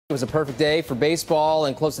It was a perfect day for baseball,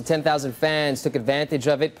 and close to 10,000 fans took advantage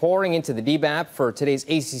of it, pouring into the DBAP for today's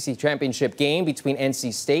ACC championship game between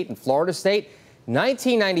NC State and Florida State.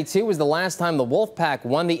 1992 was the last time the Wolfpack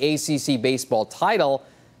won the ACC baseball title.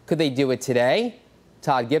 Could they do it today?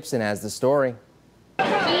 Todd Gibson has the story.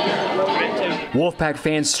 Wolfpack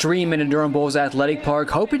fans stream into Durham Bulls Athletic Park,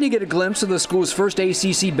 hoping to get a glimpse of the school's first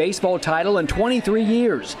ACC baseball title in 23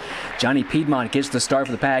 years. Johnny Piedmont gets the start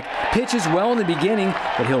for the Pack, pitches well in the beginning,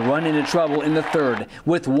 but he'll run into trouble in the third.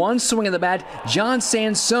 With one swing of the bat, John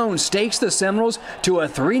Sansone stakes the Seminoles to a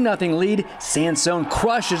 3-0 lead. Sansone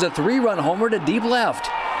crushes a 3-run homer to deep left.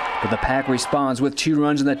 But the Pack responds with 2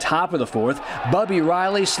 runs in the top of the fourth. Bubby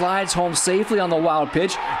Riley slides home safely on the wild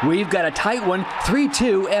pitch. We've got a tight one,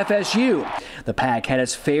 3-2 FSU. The Pack had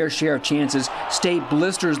its fair share of chances. State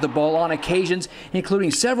blisters the ball on occasions,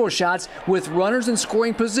 including several shots with runners in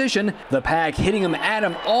scoring position. The Pack hitting them at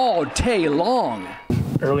him all day long.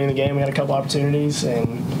 Early in the game, we had a couple opportunities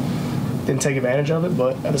and didn't take advantage of it,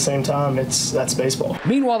 but at the same time, that's baseball.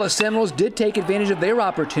 Meanwhile, the Seminoles did take advantage of their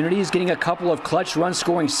opportunities, getting a couple of clutch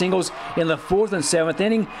run-scoring singles in the 4th and 7th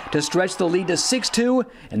inning to stretch the lead to 6-2,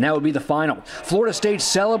 and that would be the final. Florida State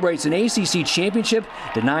celebrates an ACC championship,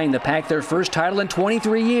 denying the Pack their first title in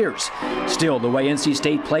 23 years. Still, the way NC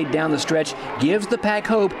State played down the stretch gives the Pack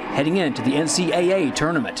hope heading into the NCAA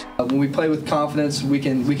tournament. When we play with confidence, we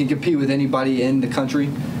can compete with anybody in the country.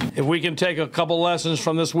 If we can take a couple lessons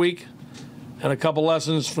from this week and a couple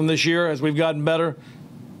lessons from this year, as we've gotten better,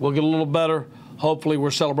 we'll get a little better. Hopefully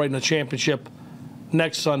we're celebrating a championship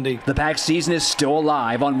next Sunday. The Pack season is still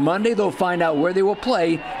alive. On Monday, they'll find out where they will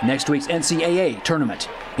play next week's NCAA tournament.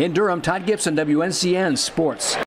 In Durham, Todd Gibson, WNCN Sports.